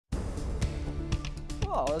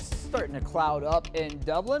Well, it's starting to cloud up in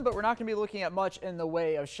Dublin, but we're not going to be looking at much in the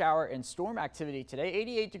way of shower and storm activity today.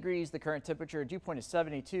 88 degrees, the current temperature, dew point is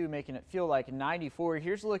 72, making it feel like 94.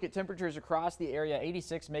 Here's a look at temperatures across the area.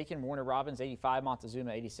 86 Macon, Warner Robins, 85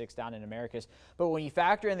 Montezuma, 86 down in Americus. But when you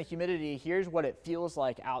factor in the humidity, here's what it feels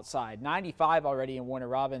like outside. 95 already in Warner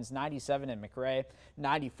Robins, 97 in McRae,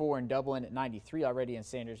 94 in Dublin, 93 already in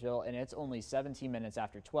Sandersville, and it's only 17 minutes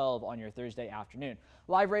after 12 on your Thursday afternoon.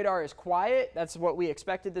 Live radar is quiet. That's what we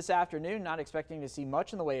expected this afternoon. Not expecting to see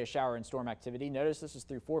much in the way of shower and storm activity. Notice this is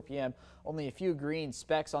through 4 p.m. Only a few green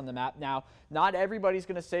specks on the map. Now, not everybody's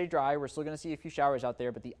going to stay dry. We're still going to see a few showers out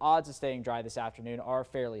there, but the odds of staying dry this afternoon are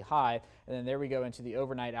fairly high. And then there we go into the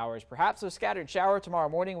overnight hours. Perhaps a scattered shower tomorrow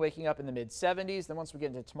morning, waking up in the mid-70s. Then once we get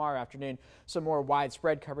into tomorrow afternoon, some more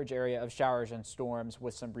widespread coverage area of showers and storms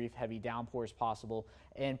with some brief heavy downpours possible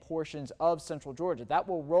in portions of central Georgia. That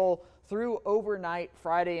will roll through overnight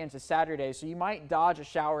Friday into Saturday, so you might dodge a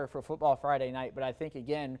shower for football Friday night, but I think,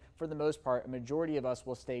 again, for the most part, a majority of us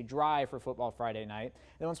will stay dry for football Friday night.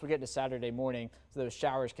 Then once we get to Saturday morning, so those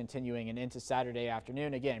showers continuing and into Saturday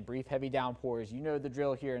afternoon, again, brief heavy downpours. You know the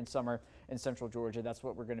drill here in summer in central Georgia. That's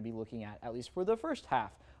what we're going to be looking at least for the first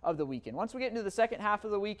half of the weekend. Once we get into the second half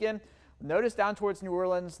of the weekend, notice down towards New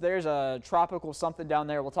Orleans, there's a tropical something down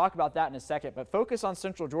there. We'll talk about that in a second, but focus on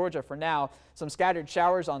central Georgia for now. Some scattered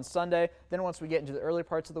showers on Sunday. Then once we get into the early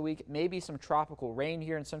parts of the week, maybe some tropical rain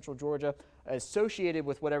here in central Georgia associated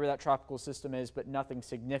with whatever that tropical system is, but nothing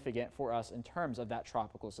significant for us in terms of that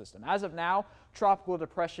tropical system. As of now, Tropical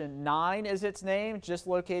Depression 9 is its name, just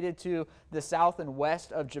located to the south and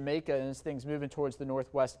west of Jamaica, and this thing's moving towards the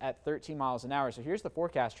northwest at 13 miles an hour. So here's the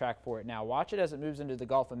forecast track for it now. Watch it as it moves into the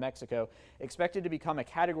Gulf of Mexico. Expected to become a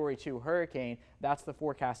Category 2 hurricane. That's the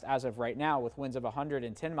forecast as of right now, with winds of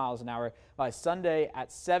 110 miles an hour by Sunday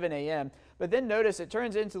at 7 a.m. But then notice it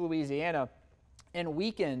turns into Louisiana and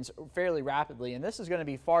weakens fairly rapidly, and this is going to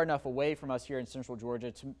be far enough away from us here in central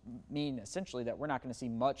Georgia to mean essentially that we're not going to see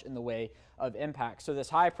much in the way of impact. So this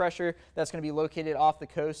high pressure that's going to be located off the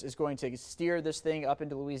coast is going to steer this thing up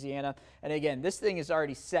into Louisiana, and again, this thing is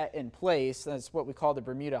already set in place. That's what we call the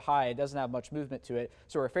Bermuda High. It doesn't have much movement to it,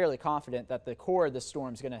 so we're fairly confident that the core of the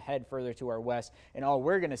storm is going to head further to our west, and all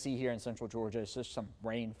we're going to see here in central Georgia is just some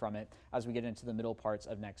rain from it as we get into the middle parts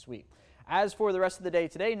of next week. As for the rest of the day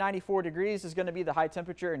today, 94 degrees is going to be the high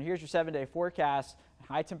temperature, and here's your 7-day forecast.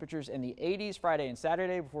 High temperatures in the 80s Friday and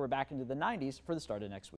Saturday before we're back into the 90s for the start of next week.